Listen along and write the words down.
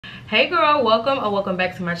Hey girl, welcome or welcome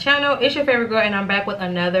back to my channel. It's your favorite girl and I'm back with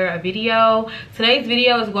another video. Today's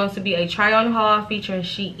video is going to be a try on haul featuring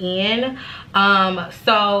Shein.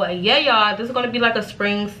 So yeah y'all, this is going to be like a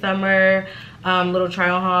spring summer little try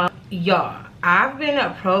on haul. Y'all, I've been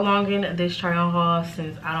prolonging this try on haul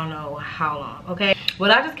since I don't know how long, okay? But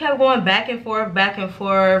I just kept going back and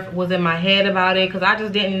forth, was in my head about it because I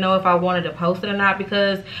just didn't know if I wanted to post it or not,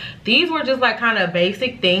 because these were just like kind of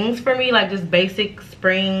basic things for me, like just basic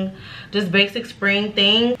spring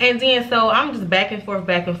things. And then so I'm just back and forth,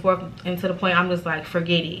 and to the point I'm just like,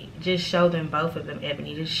 forget it. Just show them both of them,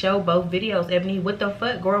 Ebony. Just show both videos, Ebony. What the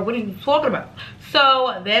fuck, girl? What are you talking about?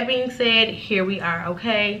 So that being said, here we are,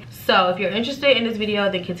 okay? So if you're interested in this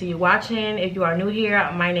video, then continue watching. If you are new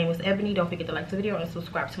here, my name is Ebony. Don't forget to like the video and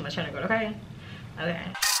subscribe to my channel, girl, okay?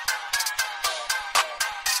 Okay.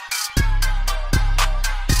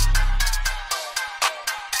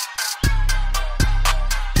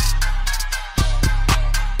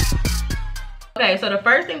 Okay, so the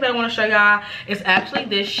first thing that I want to show y'all is actually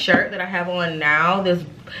this shirt that I have on now. Is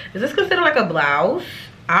this considered like a blouse?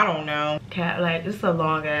 I don't know. Like, this is a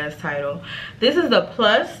long ass title. This is the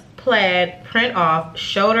plus plaid print off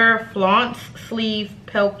shoulder flounce sleeve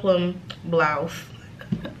peplum blouse.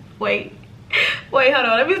 wait hold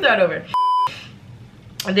on, let me start over.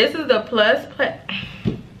 This is the plus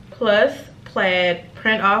plaid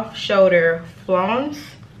print off shoulder flounce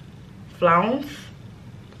plus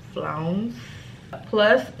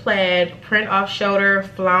plaid print off shoulder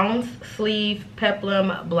flounce sleeve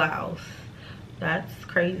peplum blouse. That's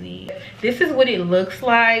crazy. This is what it looks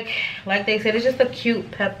like. Like they said, it's just a cute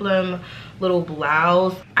peplum little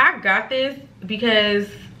blouse. I got this because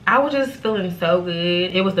I was just feeling so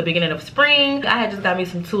good. It was the beginning of spring. I had just got me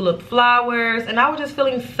some tulip flowers and I was just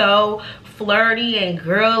feeling so flirty and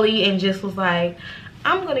girly, and just was like,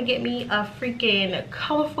 I'm gonna get me a freaking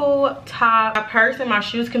colorful top. My purse and my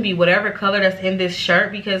shoes can be whatever color that's in this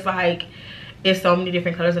shirt, because like it's so many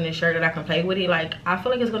different colors in this shirt that I can play with it. Like, I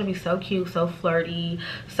feel like it's gonna be so cute, so flirty,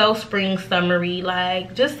 so spring summery,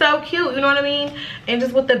 like just so cute, you know what I mean? And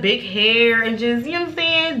just with the big hair and just, you know what I'm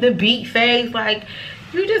saying, the beat face, like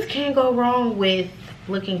you just can't go wrong with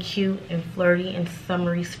looking cute and flirty and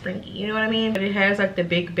summery springy, you know what I mean? But it has like the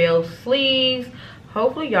big bell sleeves.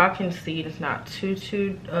 Hopefully y'all can see it. It's not too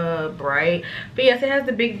bright, but yes, it has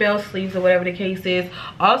the big bell sleeves or whatever the case is.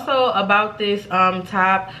 Also about this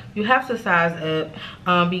top, you have to size up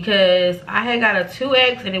because I had got a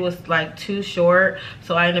 2X and it was like too short,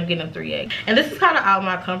 so I ended up getting a 3X. And this is kind of out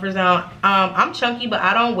my comfort zone. I'm chunky, but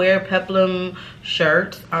I don't wear peplum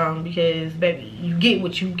shirts because baby, you get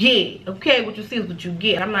what you get, okay? What you see is what you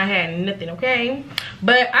get. I'm not having nothing, okay?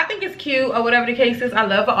 But I think it's cute or whatever the case is. I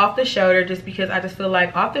love it off the shoulder just because I just feel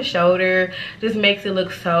like off the shoulder just makes it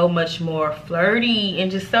look so much more flirty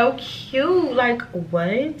and just so cute. Like,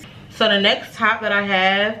 what? So the next top that I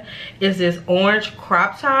have is this orange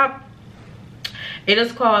crop top. It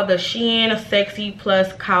is called the Shein Sexy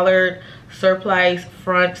Plus Collared Surplice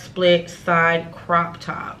Front Split Side Crop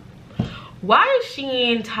Top. Why is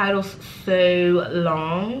Shein titles so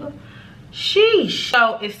long? Sheesh.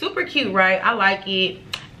 So it's super cute, right? I like it.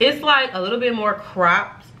 It's like a little bit more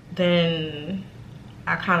cropped than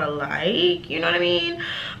I kind of like, you know what I mean?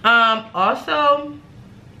 Also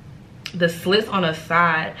the slits on the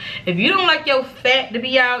side, if you don't like your fat to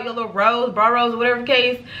be out, your little rose, bra rose, whatever the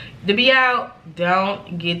case to be out,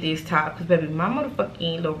 don't get this top, because baby, my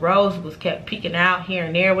motherfucking little rose was kept peeking out here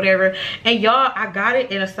and there, whatever. And y'all, I got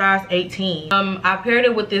it in a size 18. I paired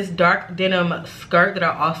it with this dark denim skirt that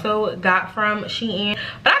I also got from Shein,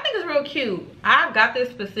 but I think it's real cute. I got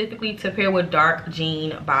this specifically to pair with dark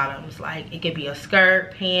jean bottoms. Like, it could be a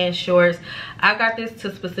skirt, pants, shorts. I got this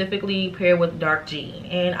to specifically pair with dark jean,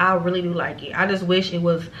 and I really do like it. I just wish it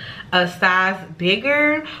was a size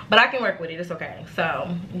bigger, but I can work with it. It's okay.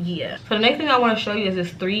 So yeah. So the next thing I want to show you is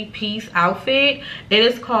this 3-piece outfit. It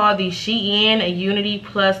is called the Shein Unity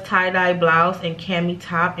Plus tie-dye blouse and cami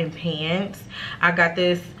top and pants. I got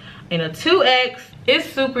this in a 2X. It's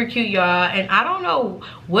super cute, y'all, and I don't know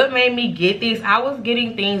what made me get this. I was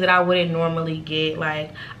getting things that I wouldn't normally get.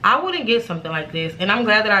 Like, I wouldn't get something like this, and I'm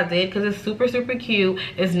glad that I did because it's super cute.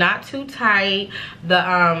 It's not too tight. The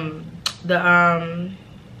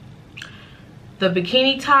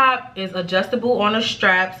bikini top is adjustable on the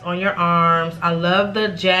straps on your arms. I love the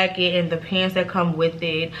jacket and the pants that come with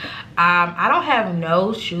it. I don't have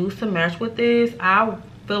no shoes to match with this. I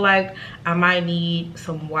feel like I might need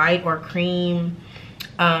some white or cream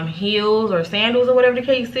heels or sandals or whatever the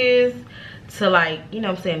case is to, like, you know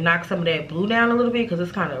what I'm saying, knock some of that blue down a little bit, because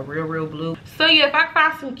it's kind of real blue. So yeah, if I could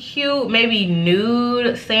find some cute maybe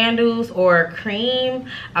nude sandals or cream,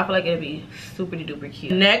 I feel like it'd be super duper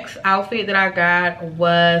cute. Next outfit that I got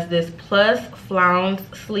was this plus flounce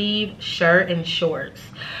sleeve shirt and shorts.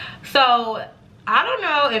 So I don't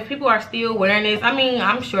know if people are still wearing this. I mean,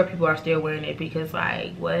 I'm sure people are still wearing it, because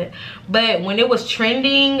like, what? But when it was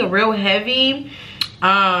trending real heavy,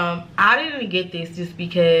 I didn't get this just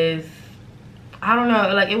because, I don't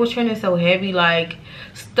know, like, it was trending so heavy. Like,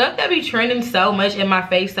 stuff that be trending so much in my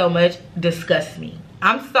face so much disgusts me.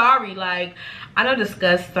 I'm sorry, like, I know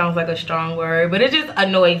disgust sounds like a strong word, but it just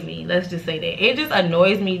annoys me. Let's just say that. It just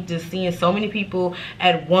annoys me just seeing so many people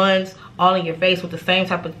at once all in your face with the same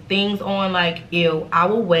type of things on. Like, ew. I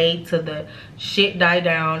will wait till the shit die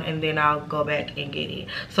down and then I'll go back and get it.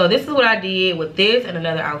 So this is what I did with this and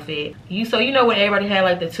another outfit. So you know when everybody had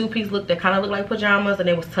like the two-piece look that kind of looked like pajamas and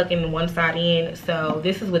they was tucking one side in? So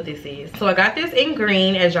this is what this is. So I got this in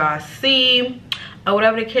green, as y'all see. Or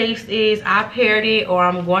whatever the case is, I paired it, or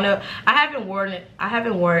I'm gonna, I haven't worn it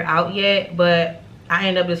out yet, but I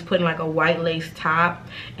end up just putting like a white lace top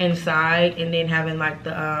inside, and then having like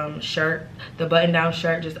the shirt, the button down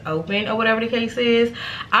shirt just open, or whatever the case is.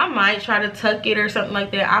 I might try to tuck it or something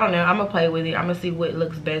like that. I don't know. I'm gonna play with it. I'm gonna see what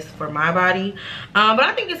looks best for my body. But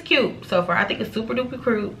I think it's cute so far. I think it's super duper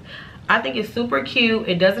cute. I think it's super cute.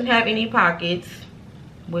 It doesn't have any pockets,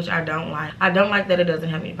 which I don't like. I don't like that it doesn't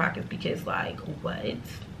have any pockets, because like, what?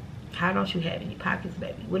 How don't you have any pockets,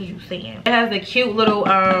 baby? What are you saying? It has the cute little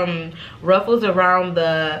ruffles around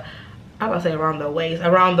the, I'm about to say around the waist,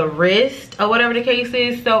 around the wrist, or whatever the case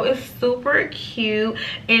is. So it's super cute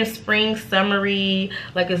and spring summery.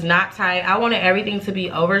 Like, it's not tight. I wanted everything to be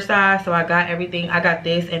oversized, so I got everything. I got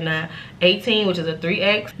this in the 18, which is a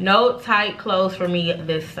 3X. No tight clothes for me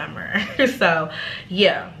this summer. So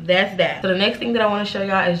yeah, that's that. So the next thing that I want to show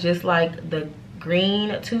y'all is just like the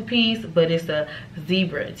green two-piece, but it's a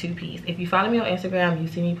zebra two-piece. If you follow me on Instagram, you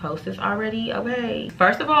see me post this already. Okay,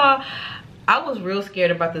 first of all, I was real scared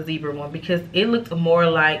about the zebra one because it looked more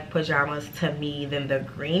like pajamas to me than the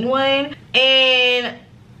green one, and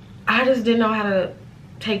I just didn't know how to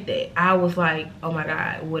take that. I was like, oh my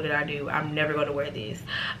god, what did I do? I'm never going to wear this.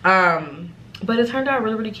 But it turned out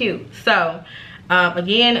really cute. So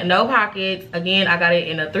again, no pockets. Again, I got it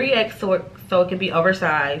in a 3X so it can be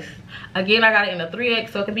oversized. Again, I got it in a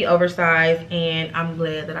 3X so it can be oversized, and I'm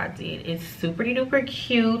glad that I did. It's super duper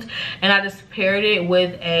cute, and I just paired it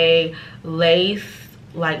with a lace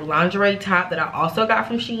like lingerie top that I also got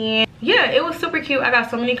from Shein. Yeah, it was super cute. I got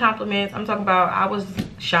so many compliments. I'm talking about, I was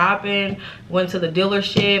shopping, went to the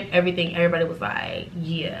dealership, everything. Everybody was like,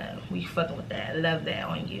 yeah, we fucking with that. Love that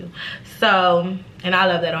on you. So, and I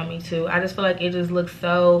love that on me too. I just feel like it just looks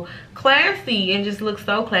so classy, and just looks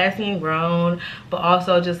so classy and grown, but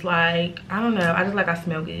also just like, I don't know, I just like, I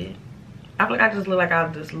smell good. I feel like I just look like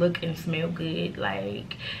I just look and smell good,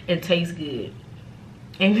 like, and taste good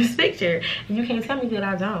in this picture, and you can't tell me that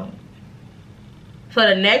I don't. So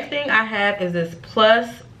the next thing I have is this plus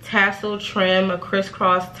tassel trim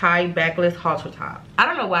crisscross tie backless halter top. I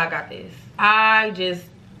don't know why I got this. I just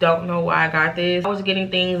don't know why I got this. I was getting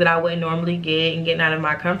things that I wouldn't normally get and getting out of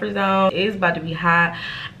my comfort zone. It's about to be hot.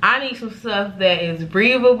 I need some stuff that is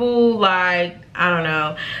breathable, like, I don't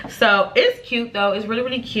know. So it's cute though. It's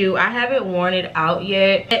really cute. I haven't worn it out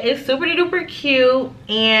yet. It's super duper cute,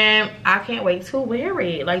 and I can't wait to wear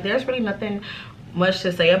it. Like, there's really nothing much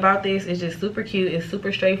to say about this. It's just super cute. It's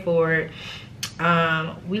super straightforward.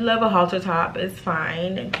 We love a halter top. It's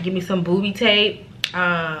fine. Give me some booby tape,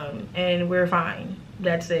 and we're fine.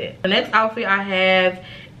 That's it. The next outfit I have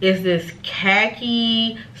is this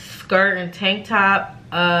khaki skirt and tank top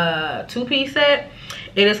two-piece set.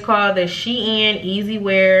 It is called the Shein Easy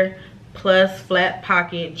Wear plus flat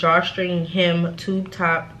pocket drawstring hem tube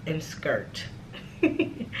top and skirt.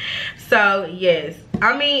 So yes,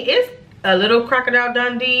 I mean, it's a little Crocodile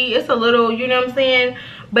Dundee. It's a little, you know what I'm saying,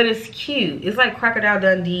 but it's cute. It's like Crocodile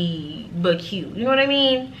Dundee but cute, you know what I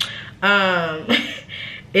mean?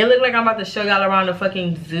 It looked like I'm about to show y'all around the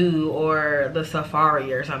fucking zoo or the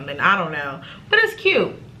safari or something. I don't know, but it's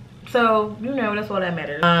cute. So, you know, that's all that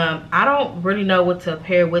matters. I don't really know what to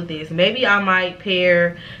pair with this. Maybe I might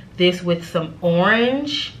pair this with some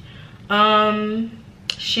orange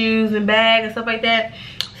shoes and bag and stuff like that.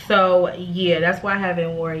 So yeah, that's why I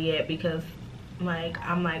haven't worn it yet, because like,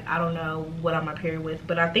 I'm like, I don't know what I'm gonna pair it with,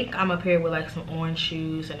 but I think I'm gonna pair it with like some orange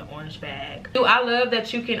shoes and an orange bag. Dude, I love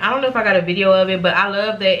that you can, I don't know if I got a video of it, but I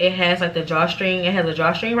love that it has like the drawstring. It has a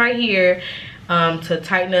drawstring right here. to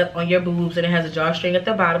tighten up on your boobs, and it has a drawstring at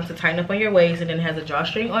the bottom to tighten up on your waist, and then it has a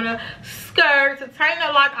drawstring on a skirt to tighten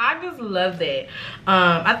up. Like, I just love that.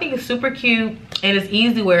 I think it's super cute, and it's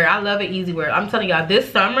easy wear. I love it easy wear. I'm telling y'all,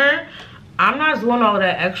 this summer I'm not doing all of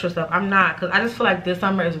that extra stuff. I'm not, because I just feel like this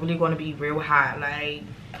summer is really going to be real hot, like,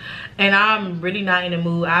 and I'm really not in the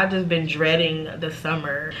mood. I've just been dreading the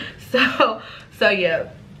summer. So yeah,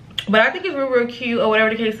 but I think it's real cute, or whatever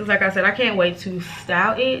the case is. Like I said, I can't wait to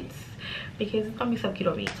style it because it's gonna be so cute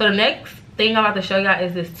on me. So the next thing I'm about to show y'all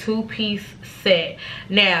is this 2-piece set.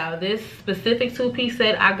 Now this specific 2-piece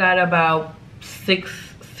set, I got about six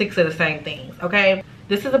of the same things, okay?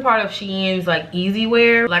 This is a part of Shein's like easy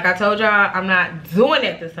wear. Like I told y'all, I'm not doing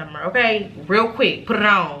it this summer, okay? Real quick, put it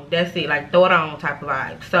on, that's it, like throw it on type of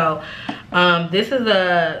vibe. So this is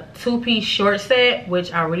a 2-piece short set,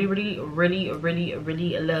 which I really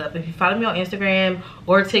love. If you follow me on Instagram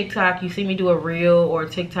or TikTok, you see me do a reel or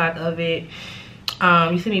TikTok of it.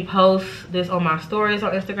 You see me post this on my stories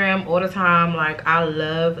on Instagram all the time. Like, I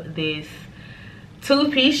love this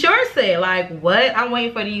 2-piece short set. Like, what? I'm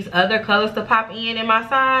waiting for these other colors to pop in my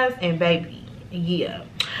size, and baby, yeah.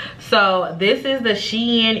 So this is the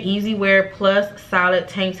Shein Easy Wear Plus Solid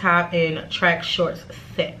Tank Top and Track Shorts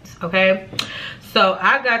set, okay? So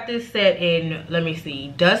I got this set in, let me see,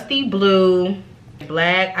 dusty blue,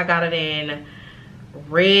 black, I got it in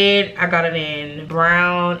red, I got it in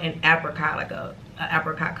brown, and apricot, like a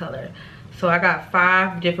apricot color. So I got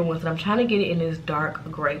 5 different ones, and I'm trying to get it in this dark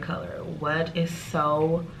gray color. What is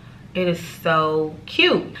so, it is so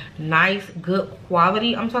cute. Nice, good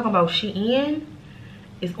quality. I'm talking about Shein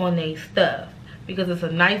is on their stuff, because it's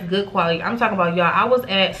a nice, good quality. I'm talking about, y'all, I was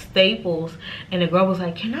at Staples and the girl was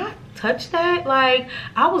like, can I touch that? Like,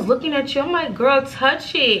 I was looking at you, I'm like, girl,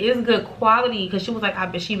 touch it, it's good quality. Because she was like, I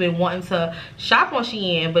bet she been wanting to shop on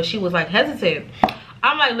Shein, but she was like hesitant.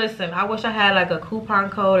 I'm like, listen, I wish I had like a coupon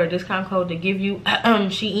code or discount code to give you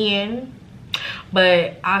Shein,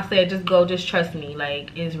 but I said just trust me,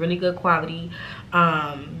 like, it's really good quality.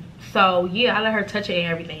 So yeah, I let her touch it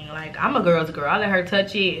and everything. Like, I'm a girl's girl, I let her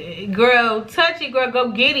touch it. Girl, touch it, girl,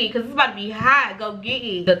 go get it, because it's about to be hot. Go get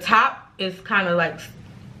it. The top is kind of like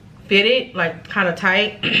fitted, like kind of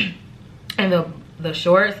tight, and the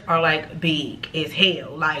shorts are like big as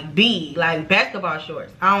hell, like big, like basketball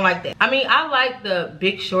shorts. I don't like that. I mean, I like the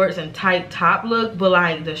big shorts and tight top look, but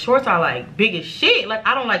like the shorts are like big as shit. Like,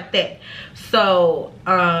 I don't like that. So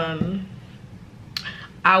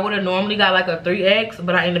I would have normally got like a 3X,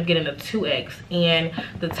 but I ended up getting a 2X, and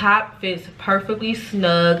the top fits perfectly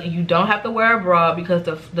snug, and you don't have to wear a bra because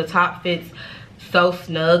the top fits so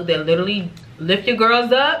snug that literally lift your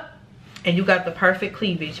girls up, and you got the perfect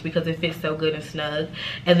cleavage because it fits so good and snug.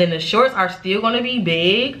 And then the shorts are still going to be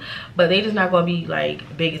big, but they just not going to be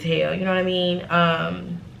like big as hell, you know what I mean?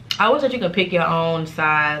 I wish that you can pick your own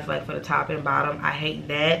size, like for the top and bottom. I hate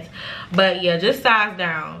that, but yeah, just size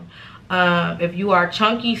down. If you are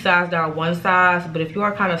chunky, size down 1 size, but if you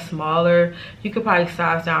are kind of smaller, you could probably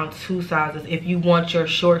size down 2 sizes if you want your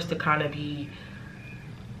shorts to kind of be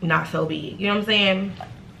not so big, you know what I'm saying?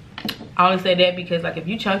 I only say that because, like, if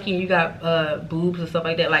you chunky and you got boobs and stuff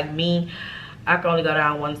like that, like me, I can only go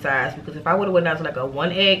down 1 size, because if I would have went down to like a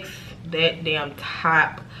 1X, that damn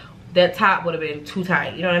top, that top would have been too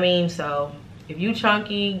tight, you know what I mean? So if you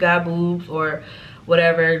chunky, got boobs or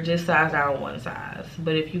whatever, just size down 1 size.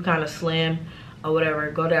 But if you kind of slim or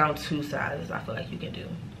whatever, go down 2 sizes. I feel like you can do.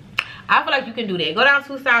 I feel like you can do that. Go down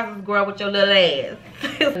 2 sizes, girl, with your little ass.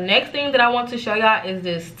 The next thing that I want to show y'all is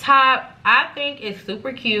this top. I think it's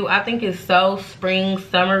super cute. I think it's so spring,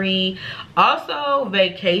 summery, also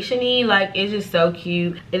vacation-y. Like, it's just so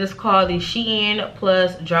cute. It is called the Shein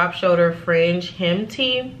Plus Drop Shoulder Fringe Hem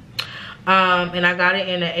Tee. And I got it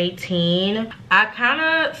in an 18. I kind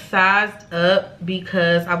of sized up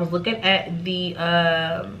because I was looking at the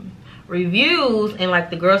reviews, and like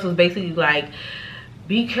the girls was basically like,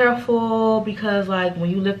 be careful, because like when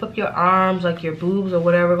you lift up your arms, like your boobs or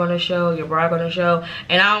whatever gonna show, your bra gonna show,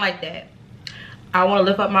 and I don't like that. I want to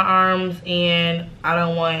lift up my arms, and I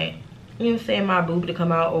don't want, you know what I'm saying, my boob to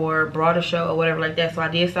come out or bra to show or whatever like that. So I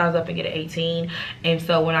did size up and get an 18, and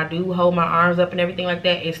so when I do hold my arms up and everything like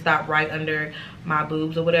that, it stopped right under my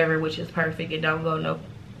boobs or whatever, which is perfect. It don't go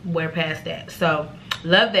nowhere past that. So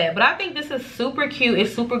love that. But I think this is super cute.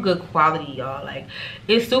 It's super good quality, y'all. Like,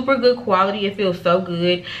 it's super good quality. It feels so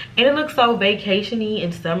good, and it looks so vacation-y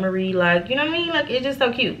and summery, like, you know what I mean? Like, it's just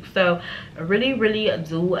so cute. So I really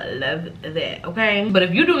do love that, okay? But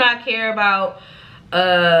if you do not care about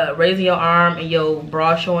raising your arm and your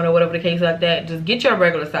bra showing or whatever the case like that, just get your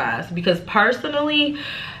regular size, because personally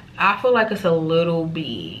I feel like it's a little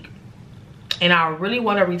big. and I really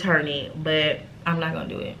want to return it, but I'm not gonna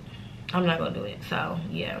do it. I'm not gonna do it. So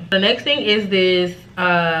yeah, the next thing is this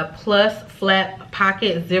plus flat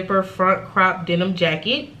pocket zipper front crop denim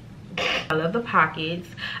jacket. I love the pockets.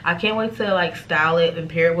 I can't wait to like style it and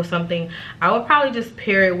pair it with something. I would probably just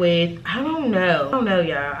pair it with, I don't know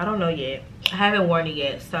y'all, I don't know yet. I haven't worn it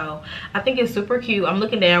yet, so I think it's super cute. I'm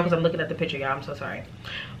looking down because I'm looking at the picture, y'all. I'm so sorry,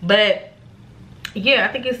 but yeah,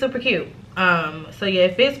 I think it's super cute. So yeah,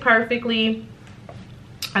 it fits perfectly.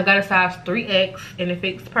 I got a size 3X and it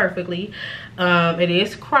fits perfectly. It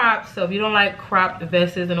is cropped, so if you don't like cropped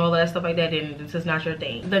vests and all that stuff like that, then this is not your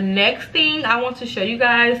thing. The next thing I want to show you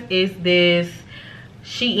guys is this.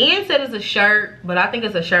 Shein said it's a shirt, but I think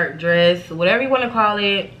it's a shirt dress, whatever you want to call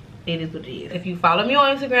it. It is what it is. If you follow me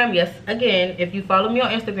on Instagram, yes, again, if you follow me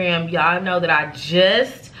on Instagram, y'all know that I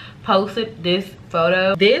just posted this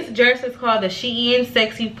photo. This dress is called the Shein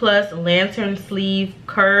Sexy Plus Lantern Sleeve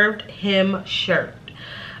Curved Hem Shirt.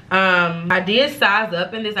 I did size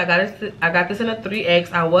up in this. I got this in a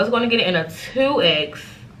 3X. I was going to get it in a 2X,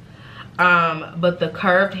 but the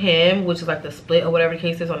curved hem, which is like the split or whatever the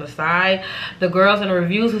case is on the side, the girls in the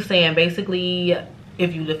reviews were saying basically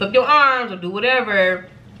if you lift up your arms or do whatever,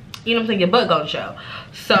 you know what I'm saying, your butt gonna show.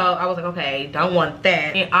 So I was like, okay, don't want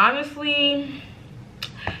that. And honestly,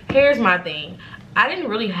 here's my thing. I didn't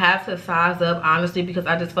really have to size up, honestly, because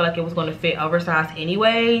I just felt like it was going to fit oversized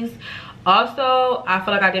anyways. Also, I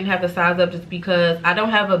feel like I didn't have to size up just because I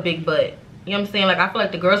don't have a big butt. You know what I'm saying? Like, I feel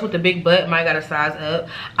like the girls with the big butt might gotta size up.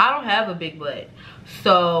 I don't have a big butt,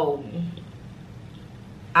 so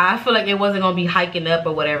I feel like it wasn't gonna be hiking up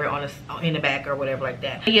or whatever on in the back or whatever like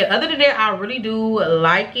that. But yeah, other than that, I really do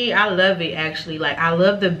like it. I love it, actually. Like, I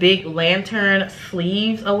love the big lantern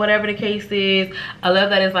sleeves or whatever the case is. I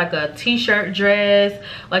love that it's like a t-shirt dress.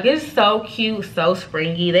 Like, it's so cute, so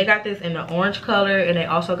springy. They got this in the orange color, and they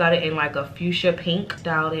also got it in like a fuchsia pink.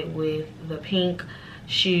 Styled it with the pink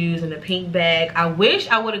shoes and the pink bag. I wish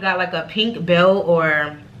I would have got like a pink belt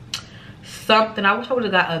or something. I wish I would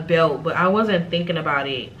have got a belt, but I wasn't thinking about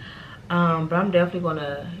it. But I'm definitely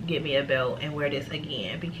gonna get me a belt and wear this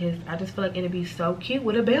again because I just feel like it'd be so cute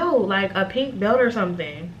with a belt, like a pink belt or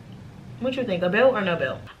something. What you think, a belt or no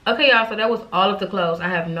belt? Okay, y'all, so that was all of the clothes. I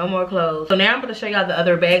have no more clothes. So now I'm gonna show y'all the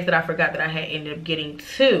other bags that I forgot that I had ended up getting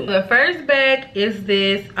too. The first bag is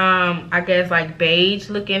this, I guess like beige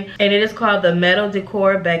looking, and it is called the Metal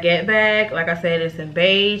Decor Baguette Bag. Like I said, it's in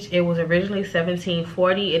beige. It was originally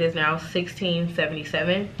 $17.40. It is now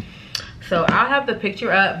 $16.77. So I'll have the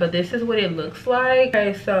picture up, but this is what it looks like.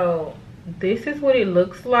 Okay, so this is what it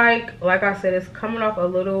looks like. Like I said, it's coming off a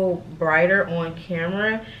little brighter on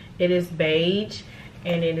camera. It is beige,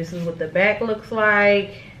 and then this is what the back looks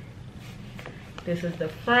like. This is the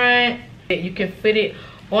front. You can fit it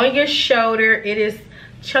on your shoulder. It is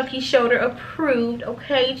chunky shoulder approved,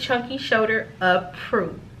 okay? Chunky shoulder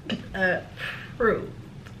approved. Approved.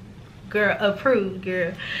 Girl, approved,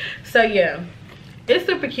 girl. So yeah, it's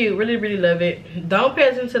super cute. Really, really love it. Don't pay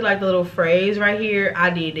attention to like the little phrase right here.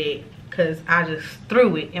 I did it because I just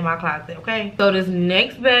threw it in my closet, okay? So this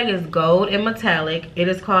next bag is gold and metallic. It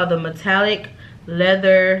is called the Metallic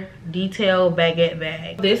Leather Detail Baguette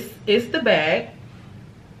Bag. This is the bag.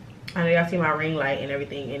 I know y'all see my ring light and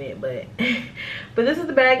everything in it, but but this is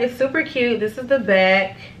the bag. It's super cute. This is the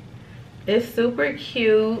back. It's super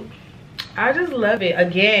cute. I just love it.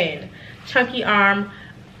 Again, chunky arm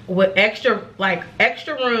with extra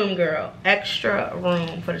room, girl. Extra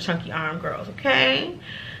room for the chunky arm girls, okay?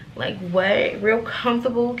 Like, what? Real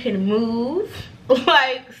comfortable, can move.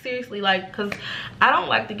 Like, seriously, like, because I don't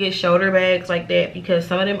like to get shoulder bags like that because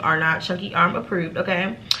some of them are not chunky arm approved,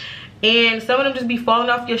 okay? And some of them just be falling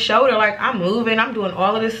off your shoulder. Like, I'm moving, I'm doing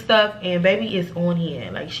all of this stuff, and baby is on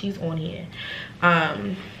here. Like, she's on here.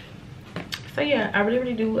 So yeah, I really,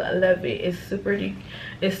 really do love it. It's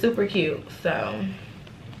super cute. So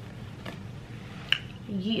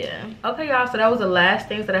yeah, okay y'all, so that was the last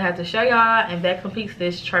things that I had to show y'all, and that completes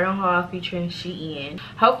this try on haul featuring Shein.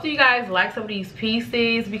 Hopefully you guys like some of these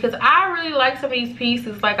pieces because I really like some of these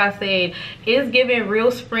pieces. Like I said, it's giving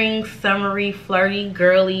real spring, summery, flirty,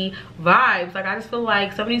 girly vibes. Like, I just feel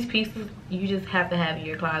like some of these pieces you just have to have in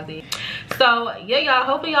your closet. So yeah, y'all,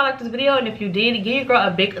 hopefully y'all liked this video, and if you did, give your girl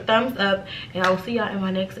a big thumbs up, and I will see y'all in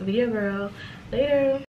my next video, girl. Later.